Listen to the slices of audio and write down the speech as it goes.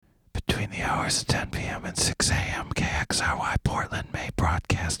hours at 10 p.m. and 6 a.m. KXRY Portland may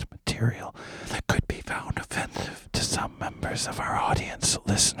broadcast material that could be found offensive to some members of our audience.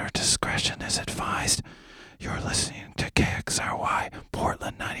 Listener discretion is advised. You're listening to KXRY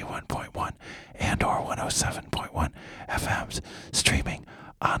Portland 91.1 and or 107.1 FMs, streaming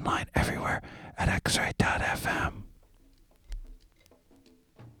online everywhere at xray.fm.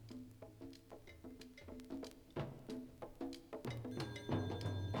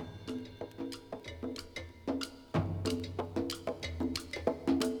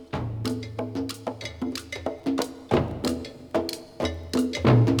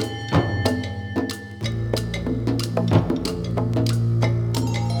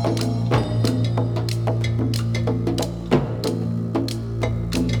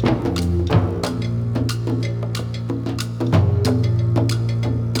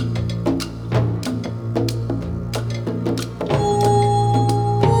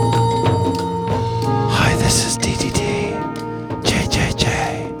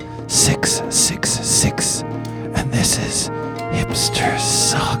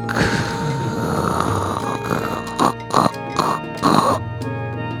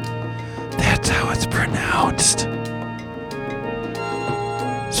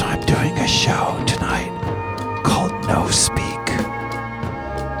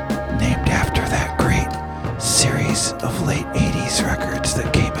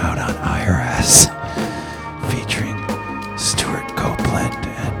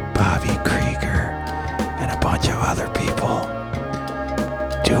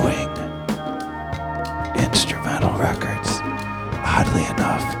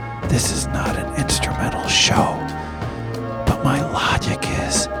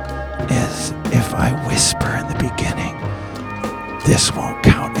 This won't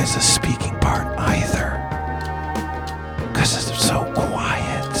count as a speaking part either, because it's so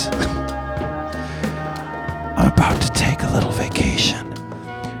quiet. I'm about to take a little vacation,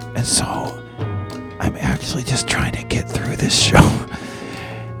 and so I'm actually just trying to get through this show,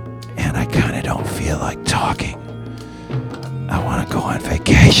 and I kind of don't feel like talking. I want to go on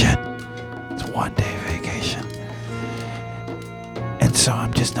vacation. It's a one-day vacation, and so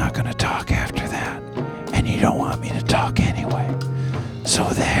I'm just not going to talk after that, and you don't want me to talk anyway. So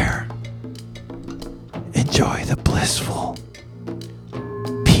there, enjoy the blissful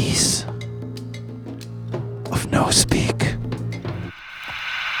peace of no speak. This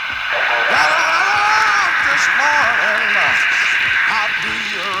morning, I'll do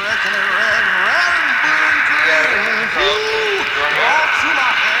you reckon it red, red and blue, green, all through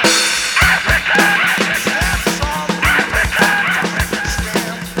my head.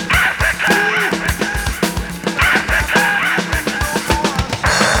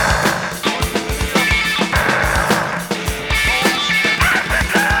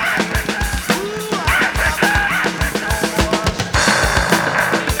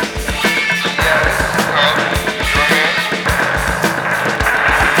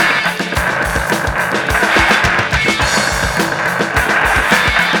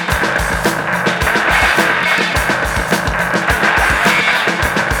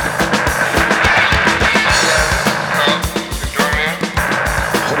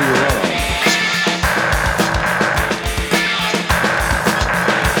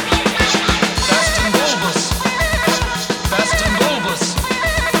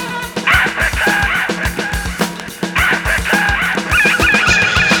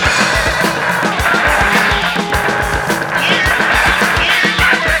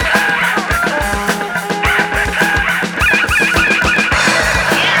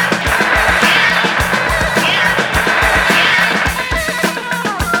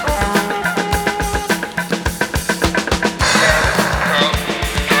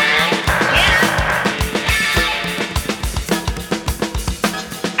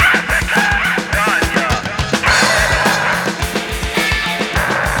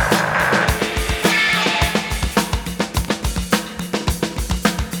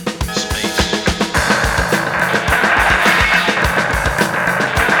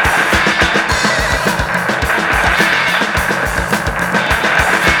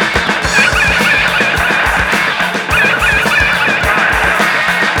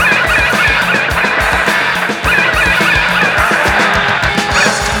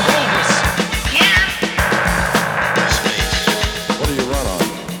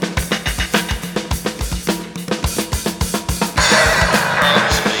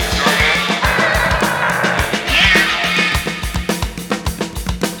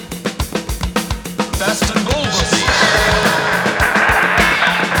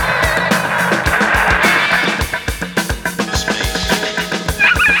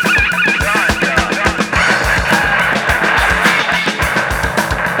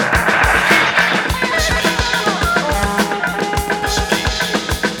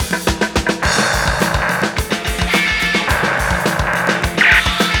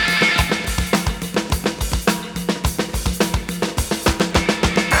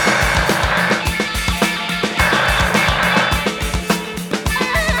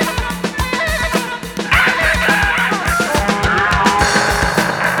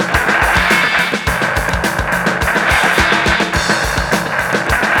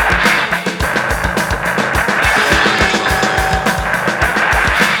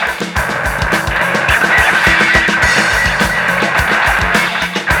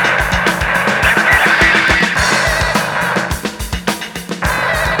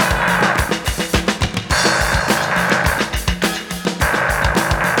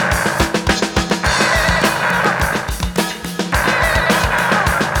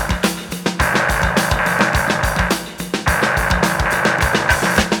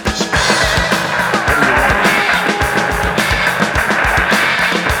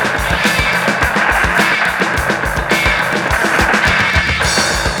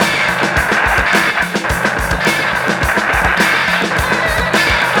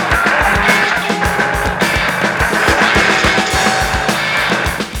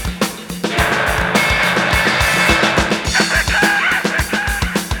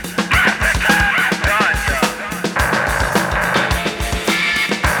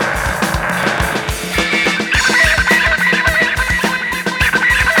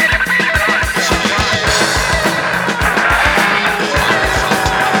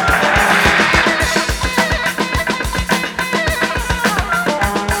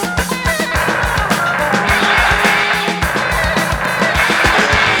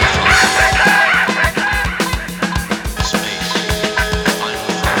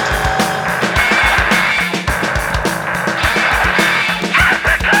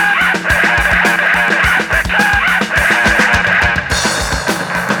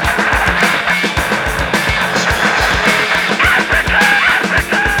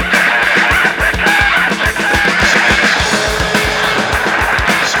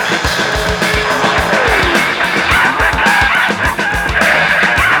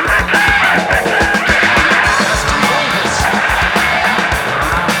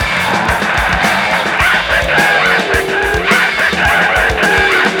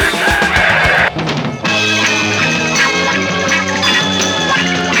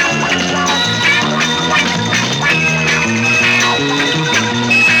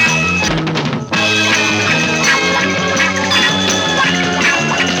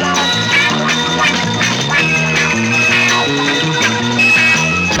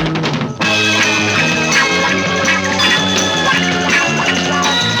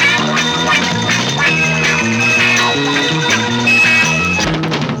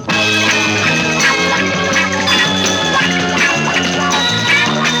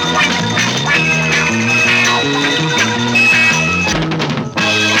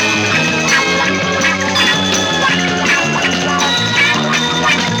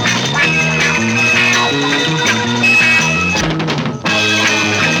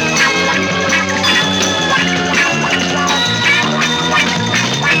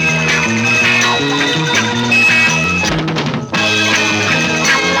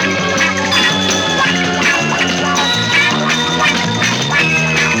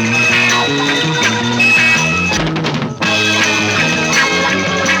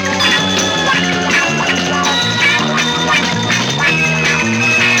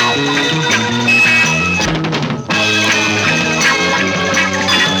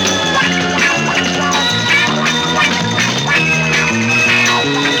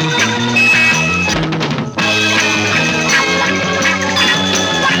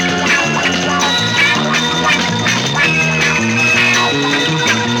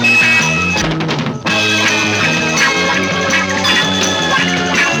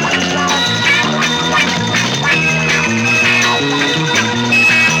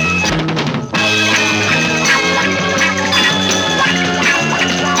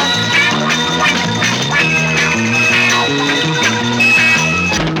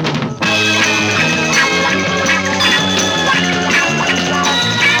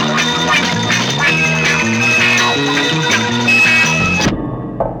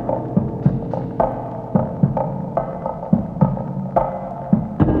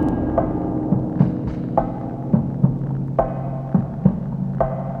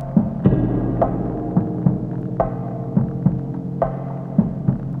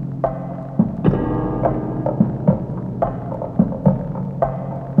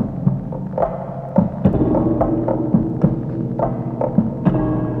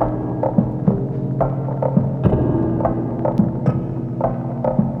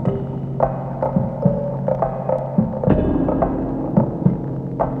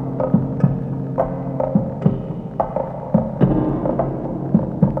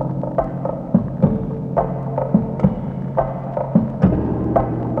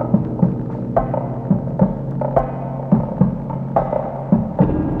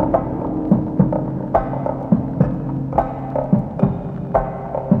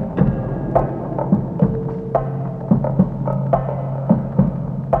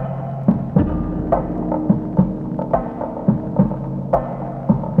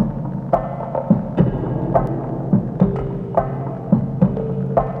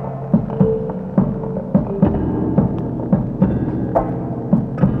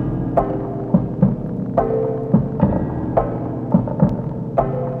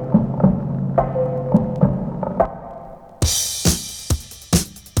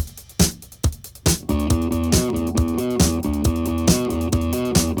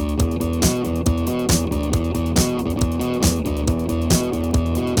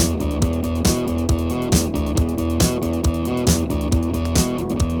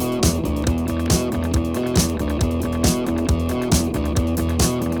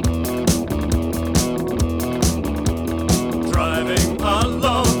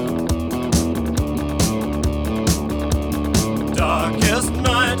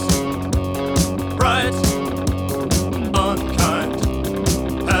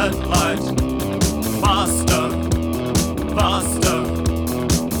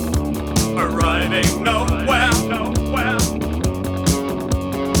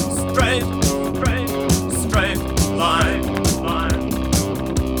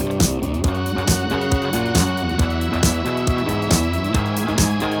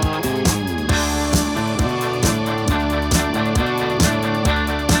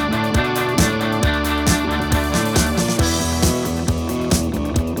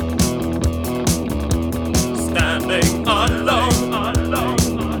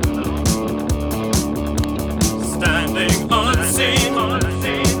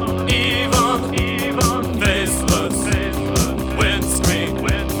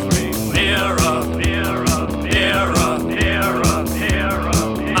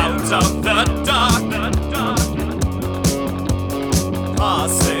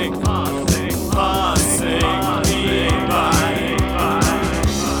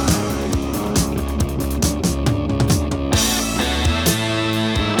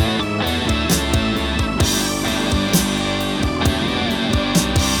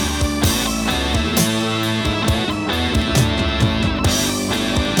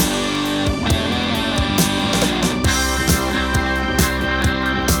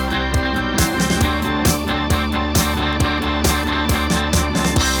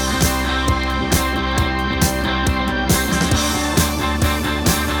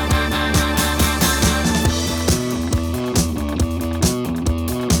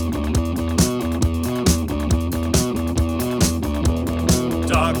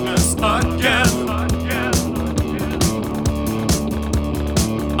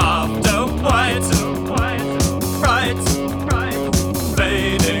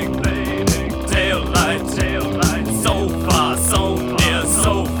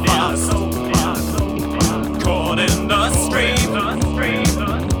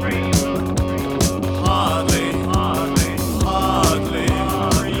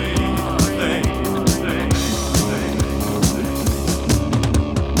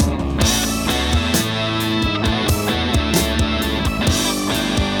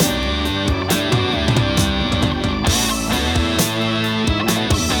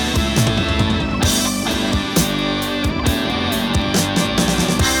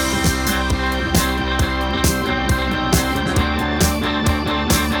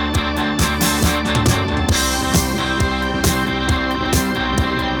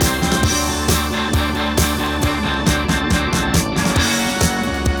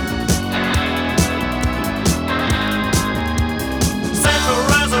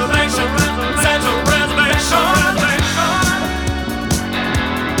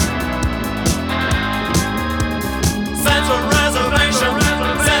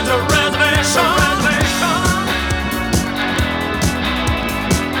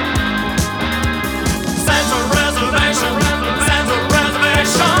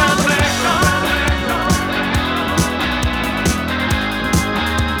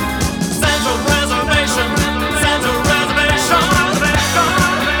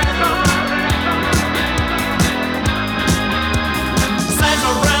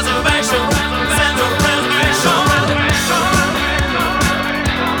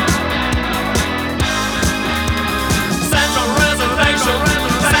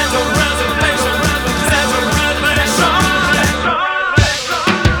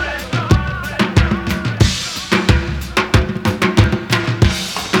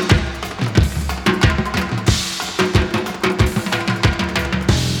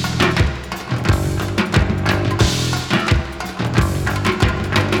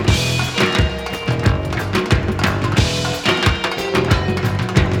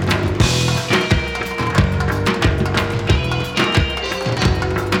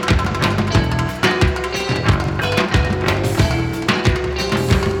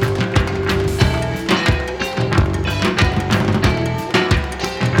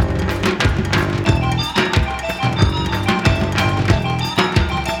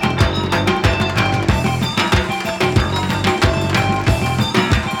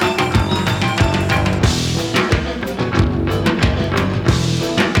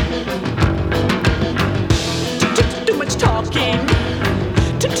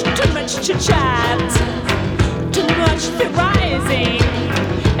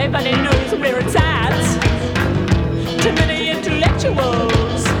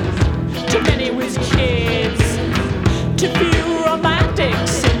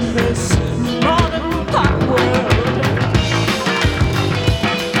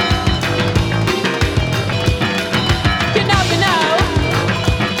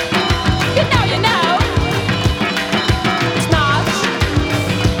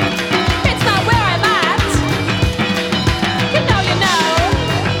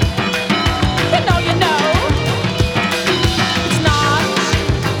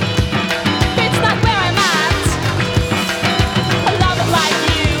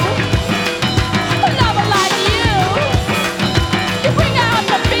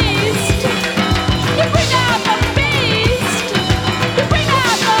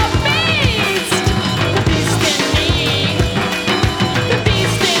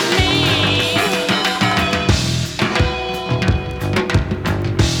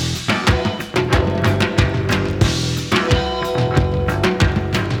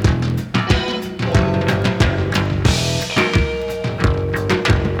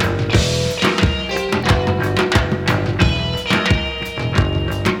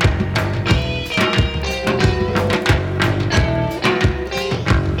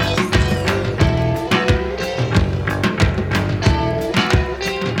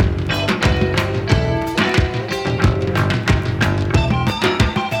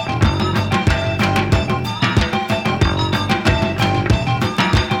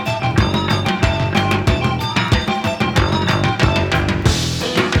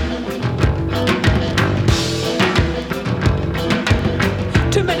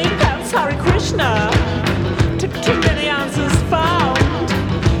 Hare Krishna. Too many answers found.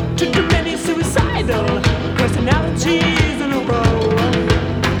 Too many suicidal personalities in a row.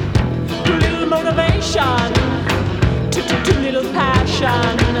 Too little motivation. Too little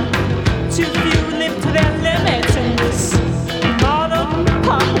passion. Too few live to their limits in this modern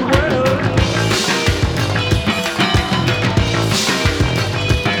pop world.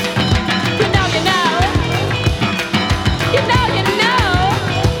 You know, you know. You know, you know.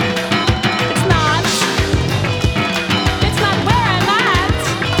 It's not where I'm at.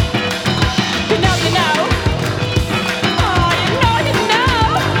 You know, you know. Oh, you know, you know.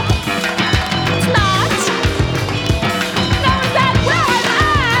 It's not. No, is that where I'm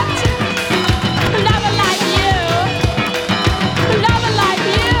at?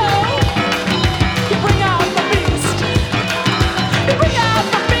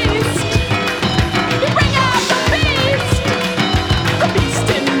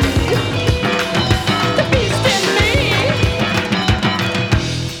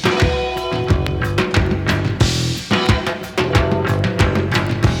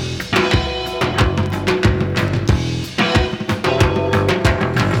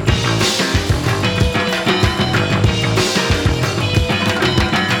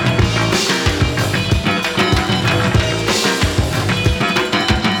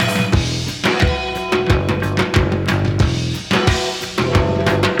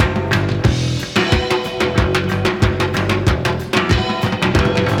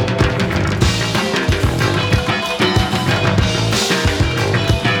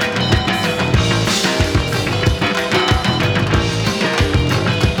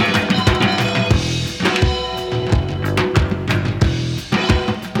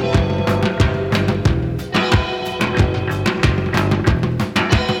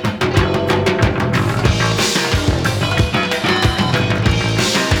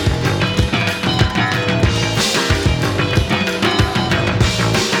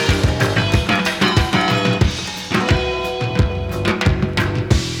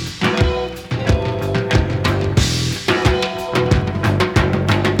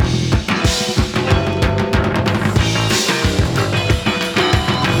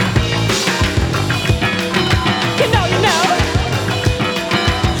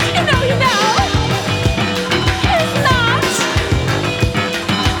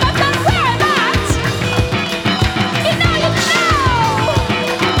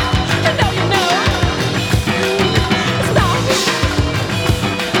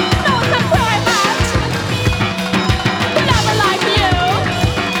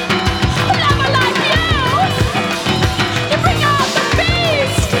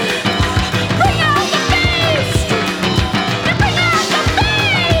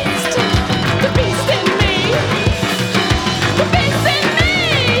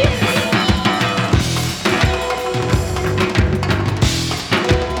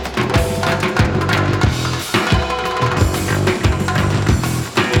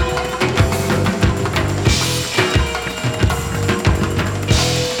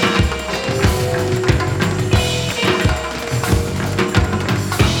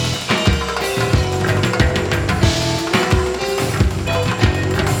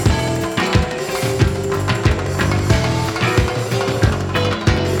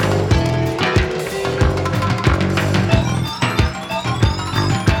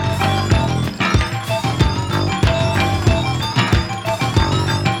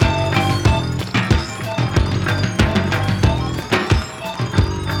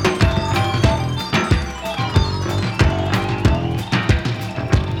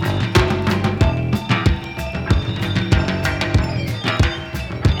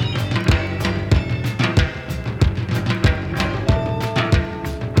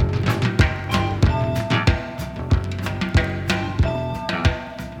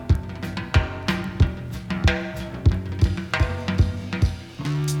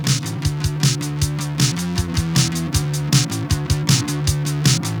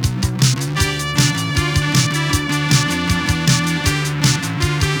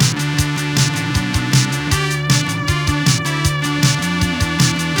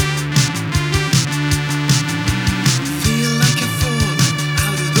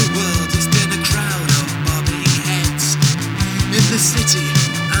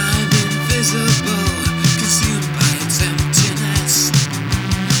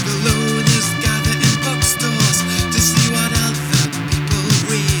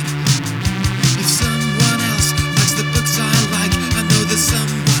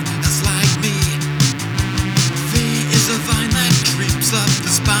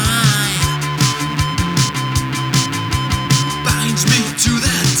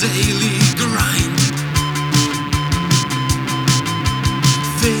 daily grind.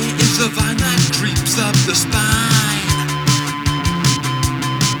 Fear is the vine that creeps up the spine,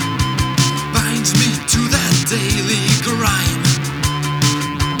 binds me to that daily grind.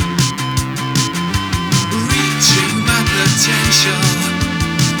 Reaching my potential,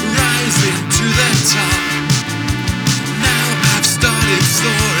 rising to the top. Now I've started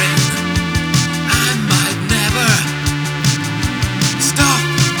soaring, I might never stop.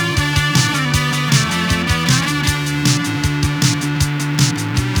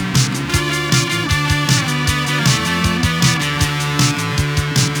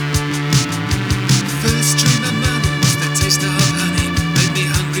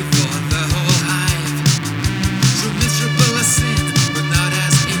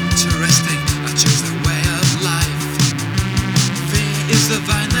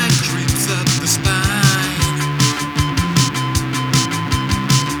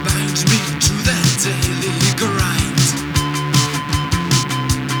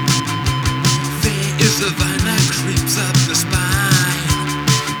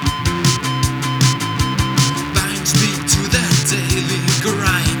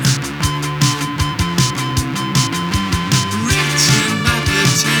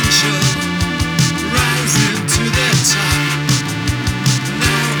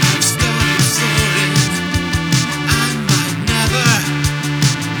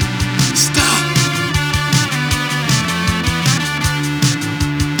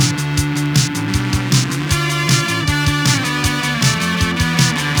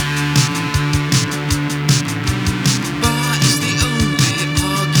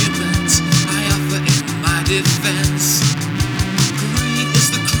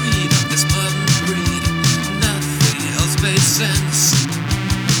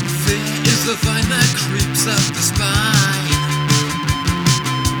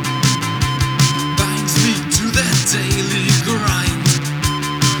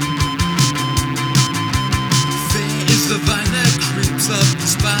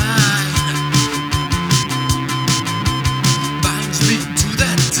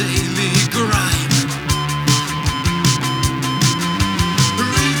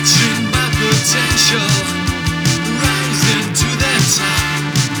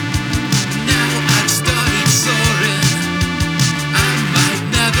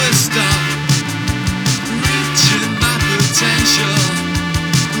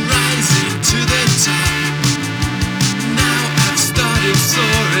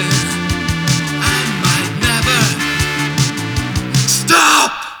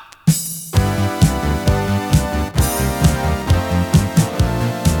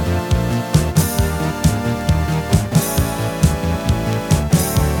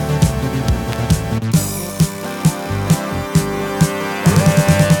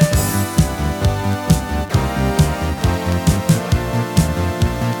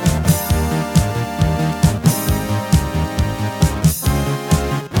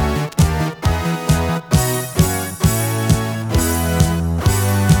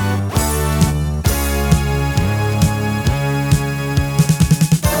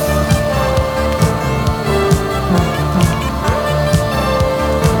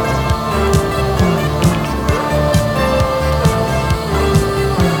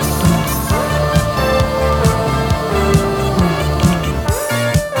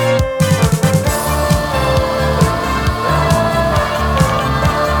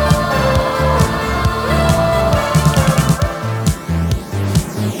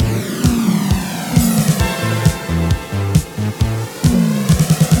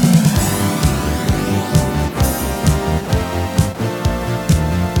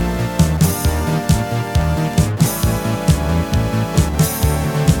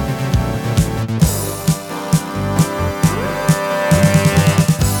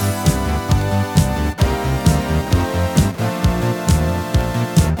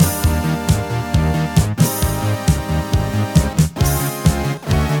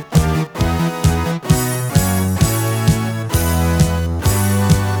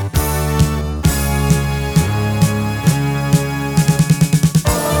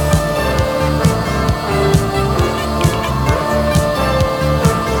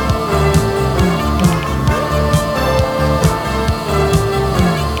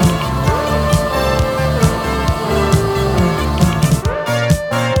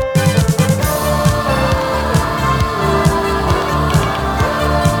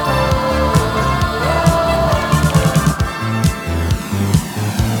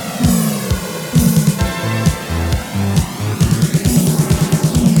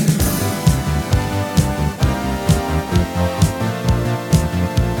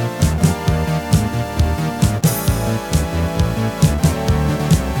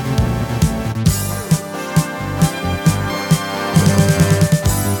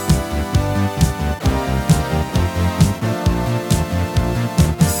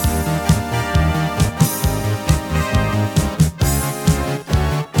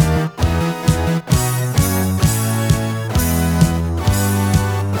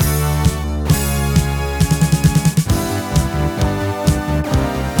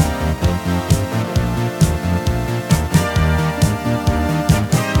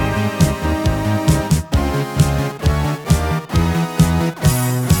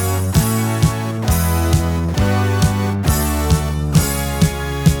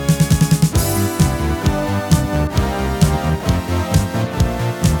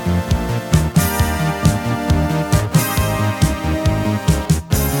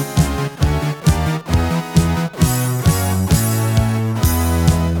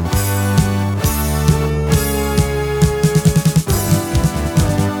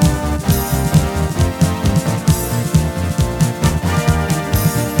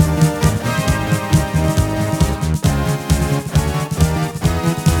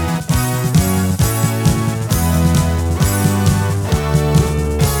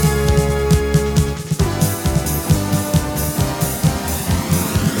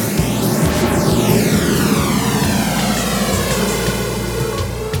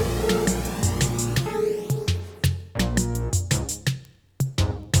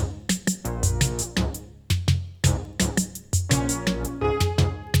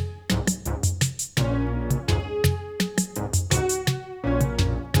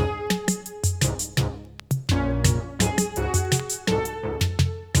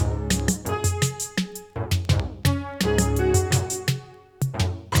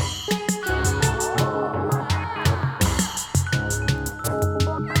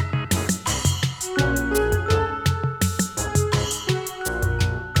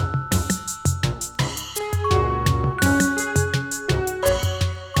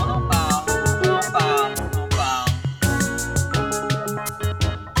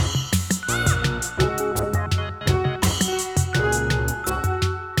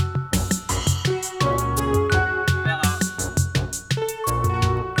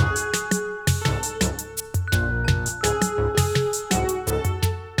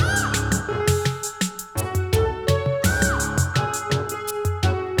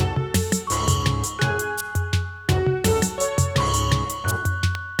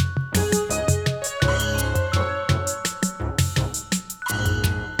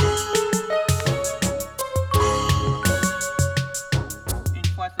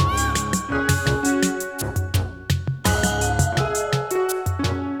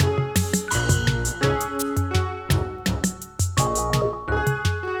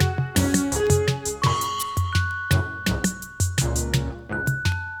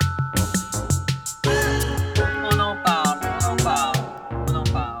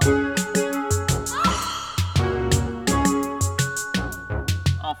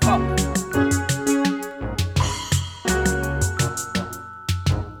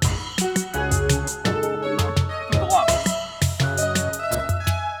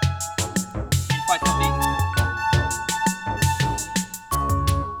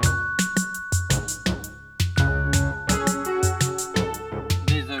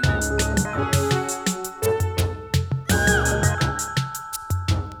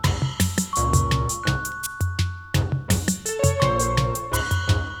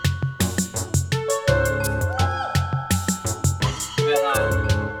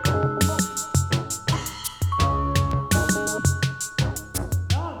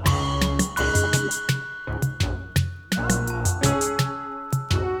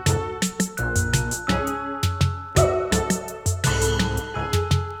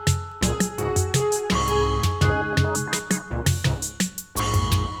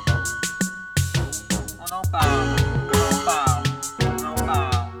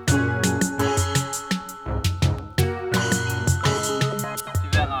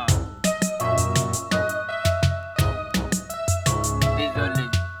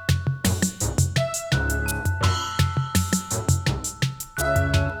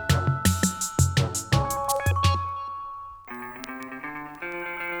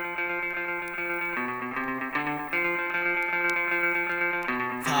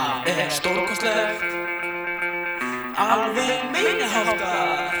 stórkostlegt, alveg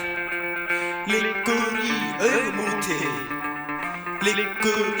meiriháttar. Liggur í augum úti,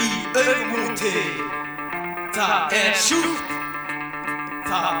 liggur í augum úti. Það er sjúkt,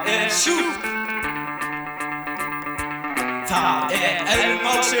 það er sjúkt. Það er eðli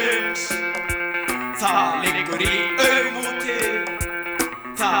málsins, það liggur í augum úti.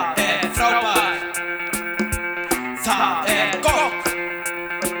 Það er frábært, það er gott,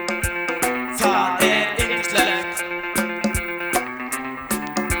 það er yndislegt.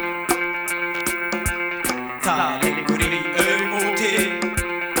 Það liggur í augum úti,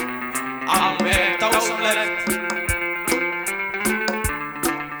 alveg dásamlegt.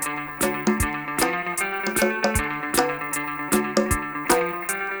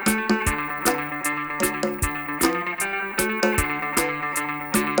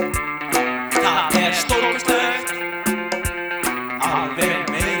 Það er stórkostlegt, alveg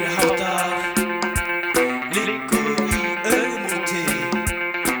meiriháttar. Liggur í augum úti.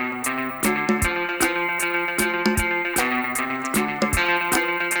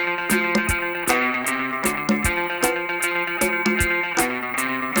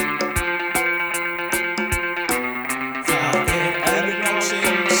 Það er eðli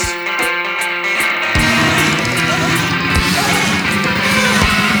málsins.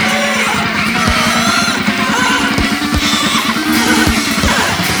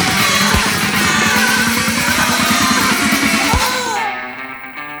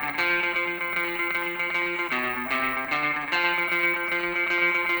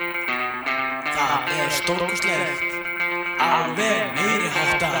 Það er stórkostlegt, alveg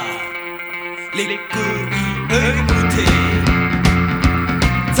meiriháttar. Liggur í augum úti.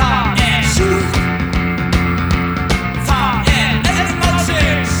 Það er sjúkt, það er eðli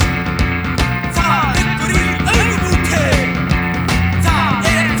málsins. Það liggur í augum úti. Það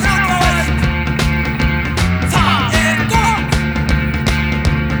er frábært, það er gott,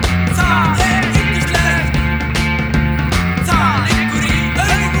 það er yndislegt. Það liggur í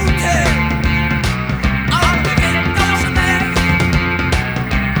augum úti, alveg dásamlegt.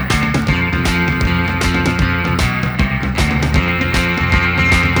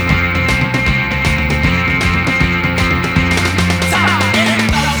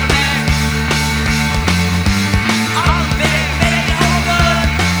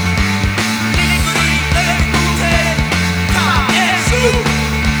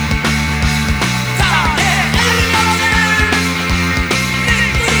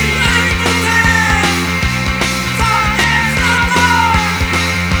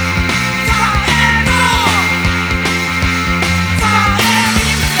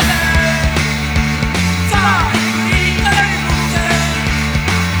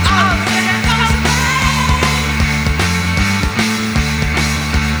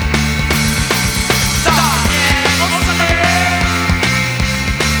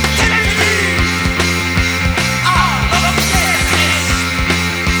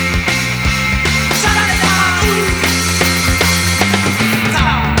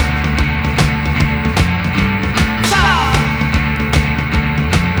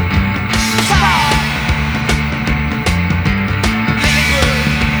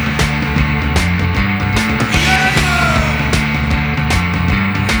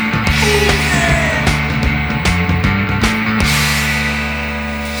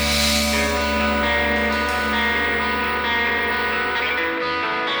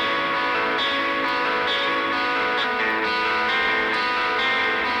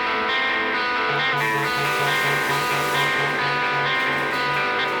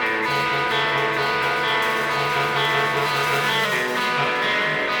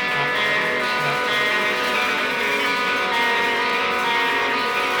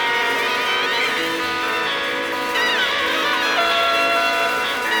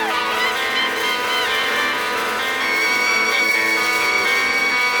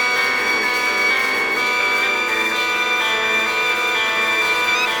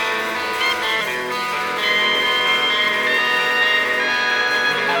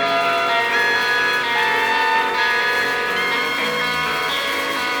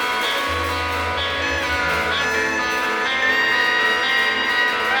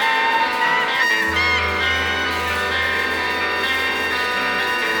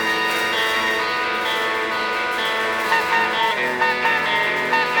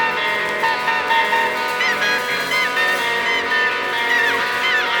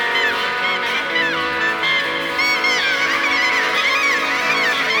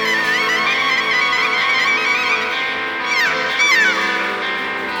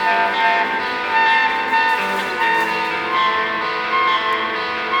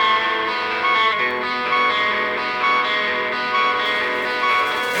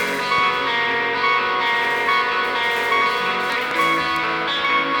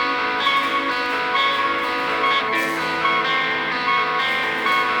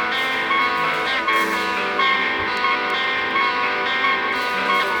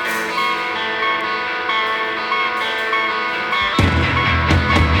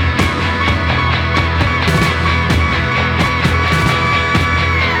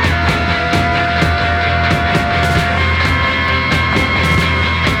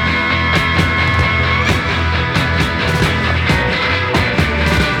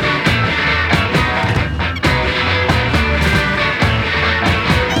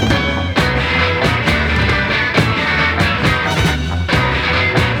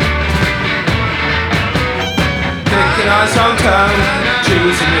 town,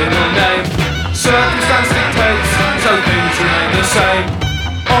 choose a middle name. Circumstance dictates, so things remain the same.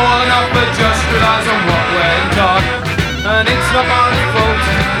 All enough but just relies on what went on. And it's not my fault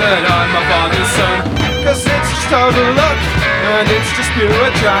that I'm my father's son, 'cause it's just total luck, and it's just pure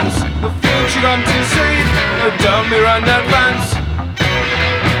chance. The future I'm to see, don't be run advance.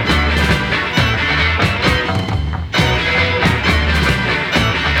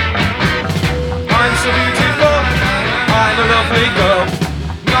 I'm so beautiful, I'm a lovely girl.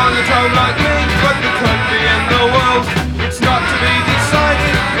 None at home like me, but there could be in the world. It's not to be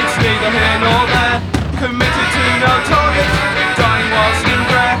decided, it's neither here nor there. Committed to no target, dying whilst in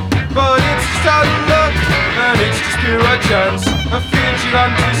prayer. But it's just out of luck, and it's just pure chance. A future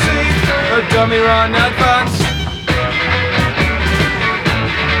I'm to see, a dummy run advance.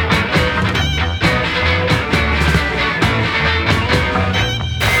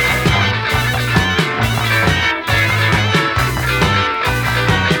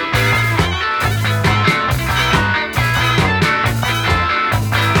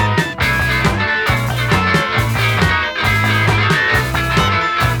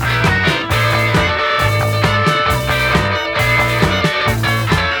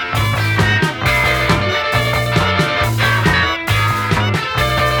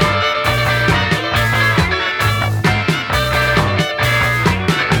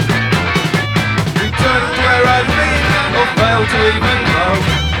 To even know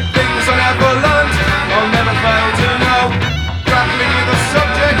things I never learned, I'll never fail to know. Grappling with a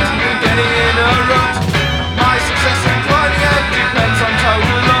subject and getting in a rut. My success in climbing it depends on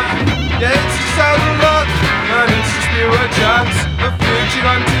total luck. Yeah, it's just total luck, and it's just pure chance. A future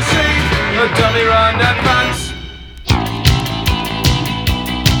I'm to see, a dummy run advance.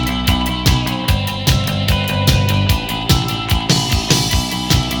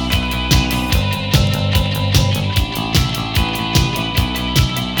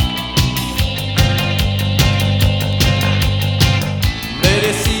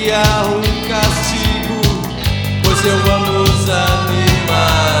 Castigo, pois eu amo os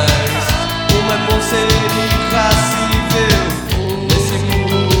animais. Como é bom ser irracível, nesse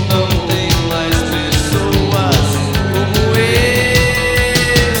mundo não tem mais pessoas como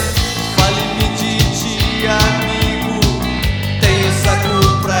eu. Fale-me de ti, amigo, tenho saco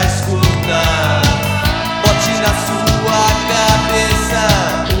pra escutar. Bote na sua cabeça,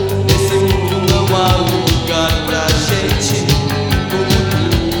 nesse mundo não há lugar pra gente.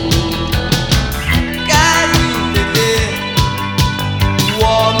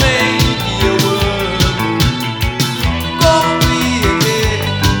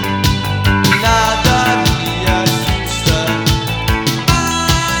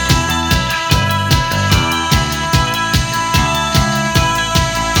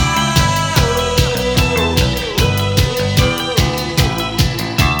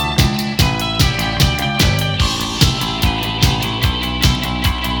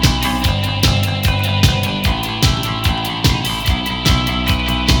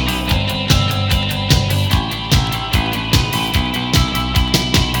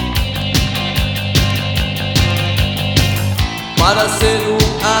 Para ser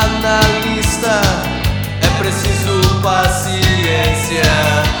analista é preciso paciência.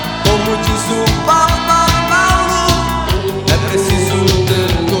 Como diz o Papa Paulo, é preciso ter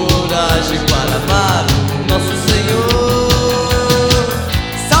coragem para amar nosso Senhor.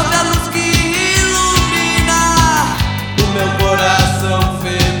 Salve a luz que ilumina o meu coração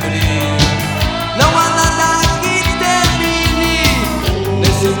febril. Não há nada que termine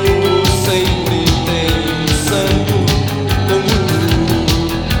nesse mundo, sempre tem um santo.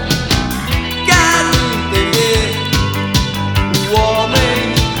 Quero entender o homem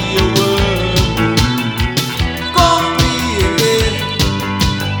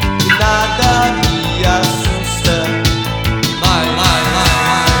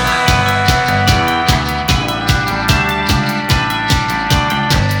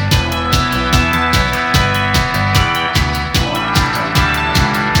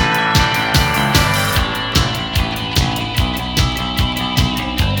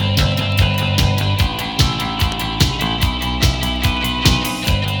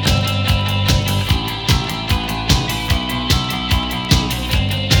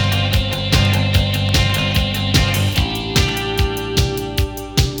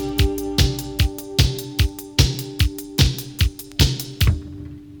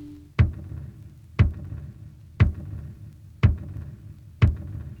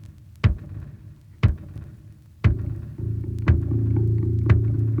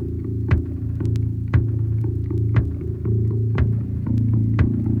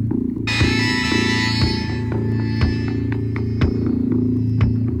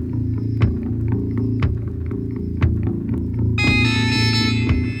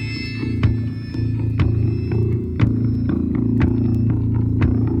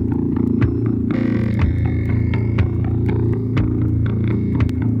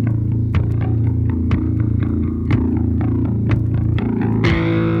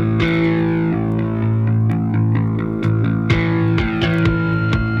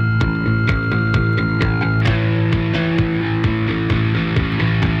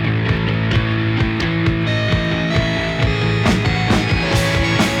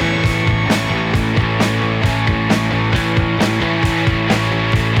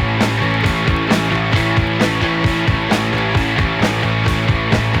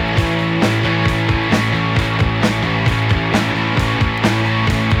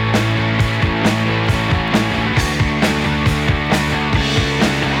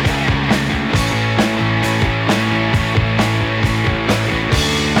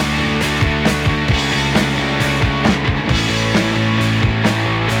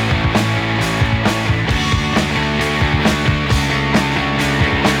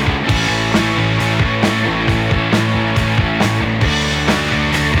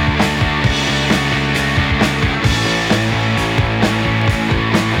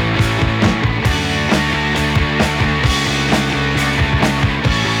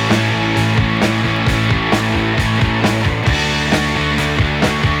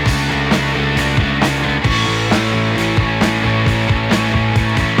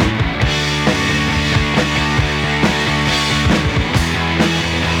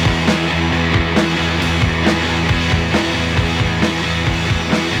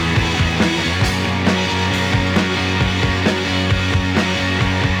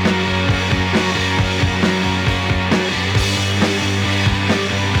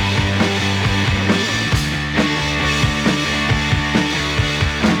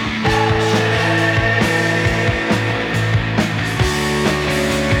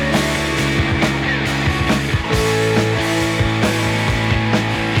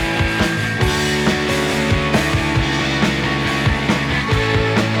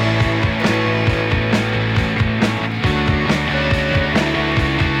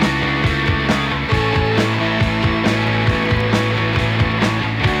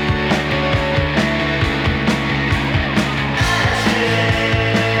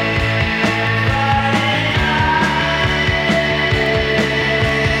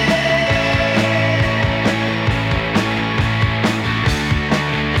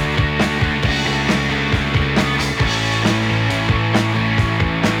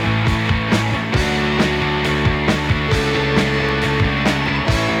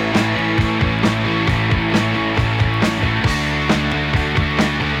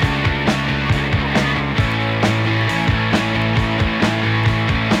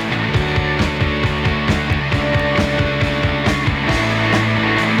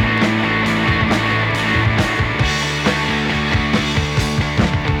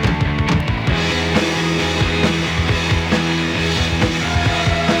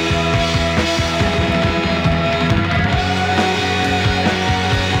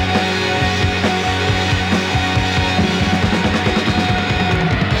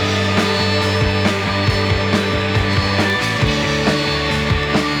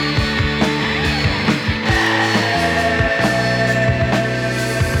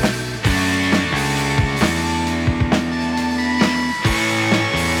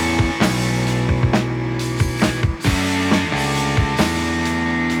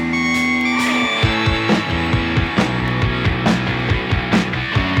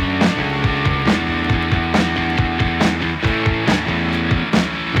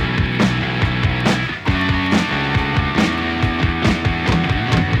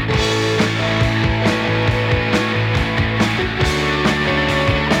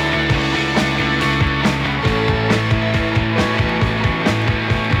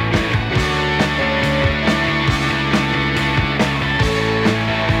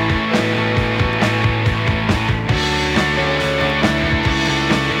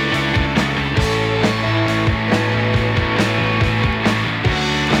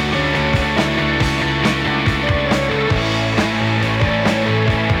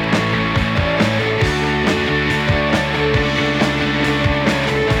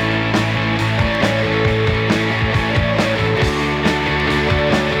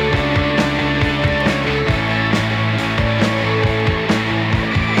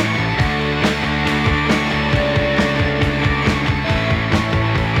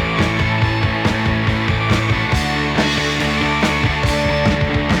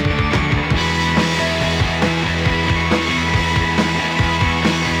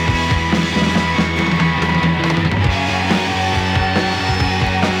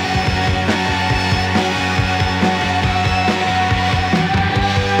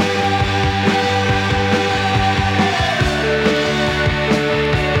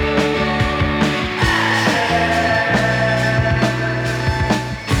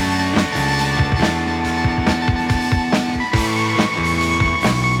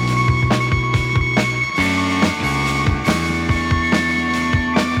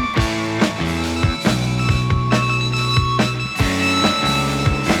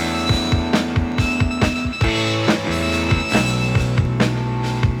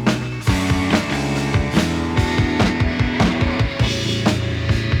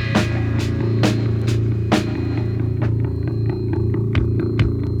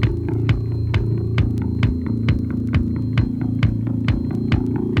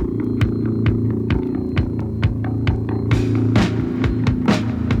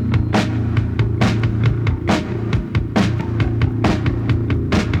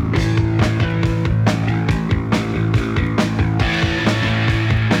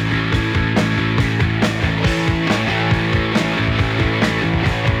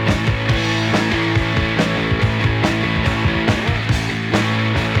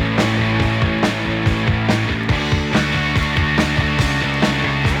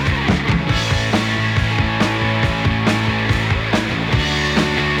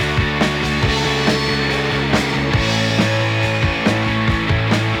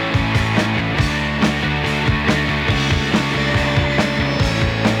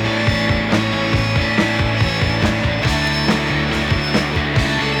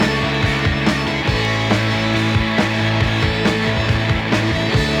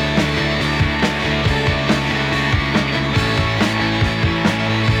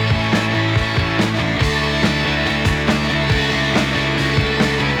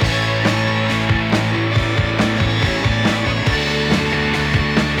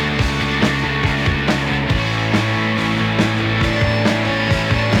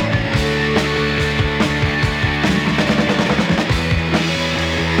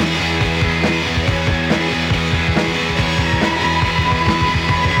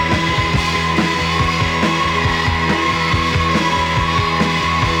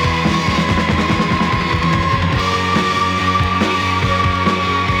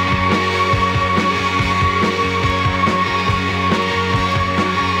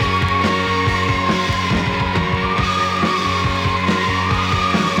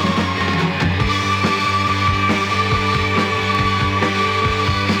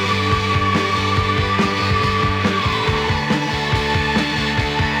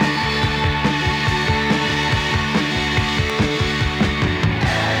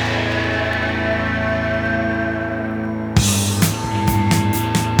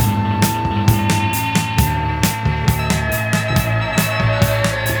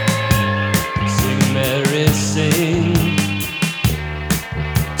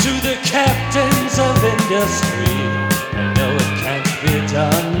to the captains of industry. No, it can't be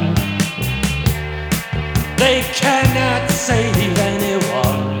done. They cannot save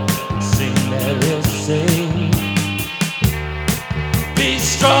anyone. Sing, they will sing. Be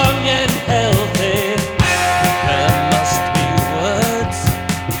strong and healthy. There must be words.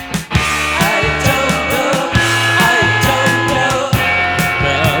 I don't know.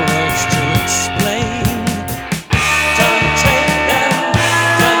 There are words to explain. Don't take them.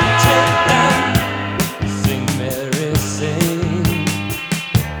 Sing, Mary, sing.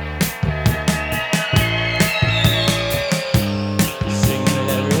 Sing,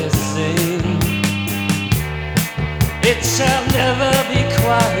 Mary, sing. It shall never be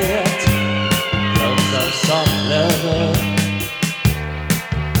quiet. Gloves of soft leather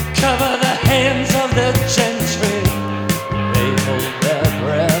cover the hands of the gentry. They hold their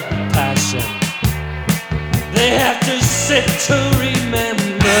breath, passion. They have to sit to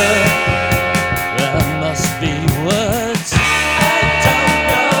remember. There must be words. I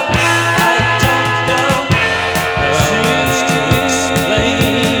don't know. Words to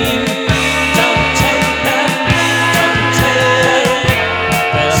explain. Don't take them.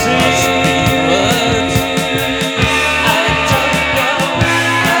 There must be words. I don't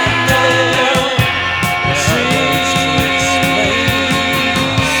know. Words to explain.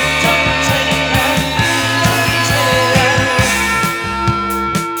 Don't take them.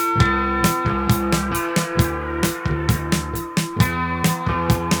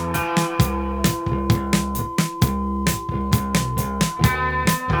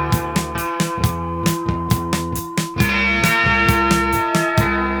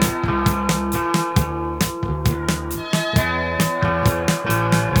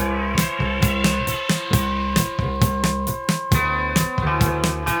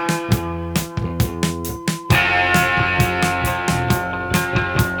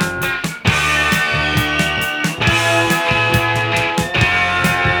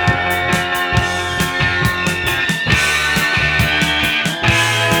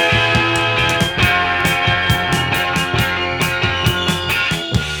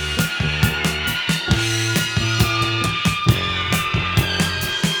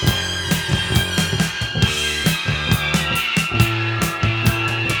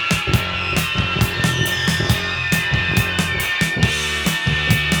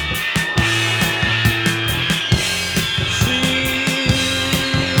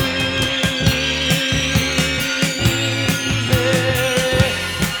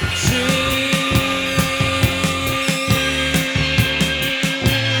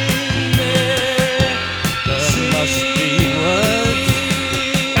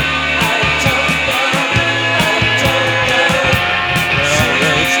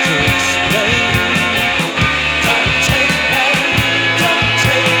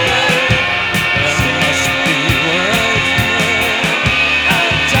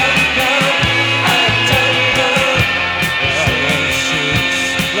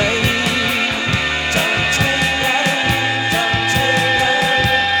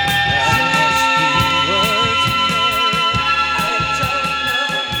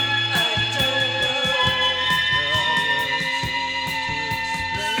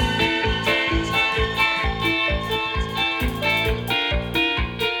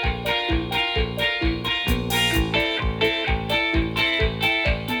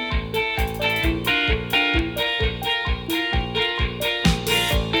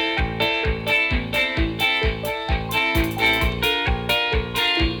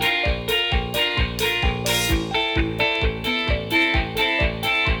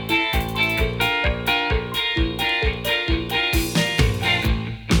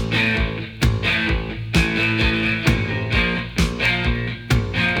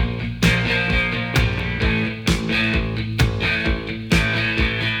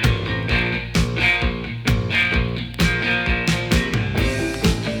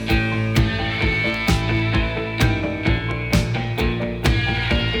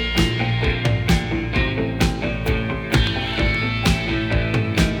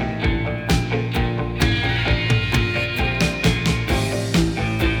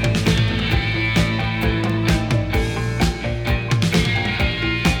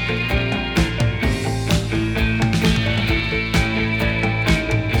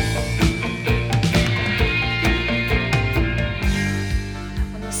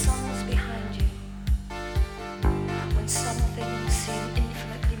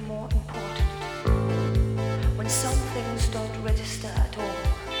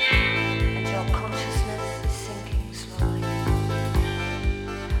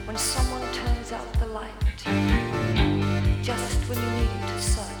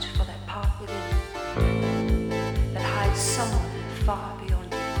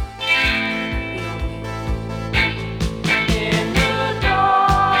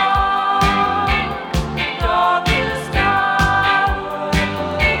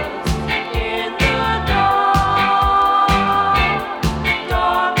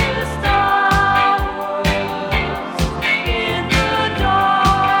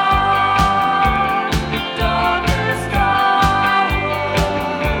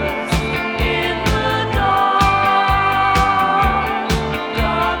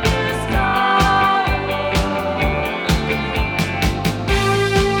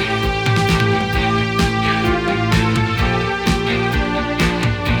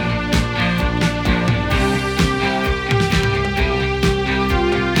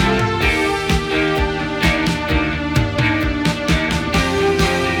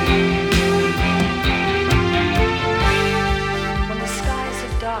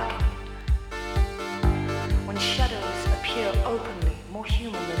 darken, when shadows appear openly, more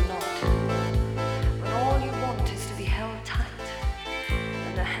human than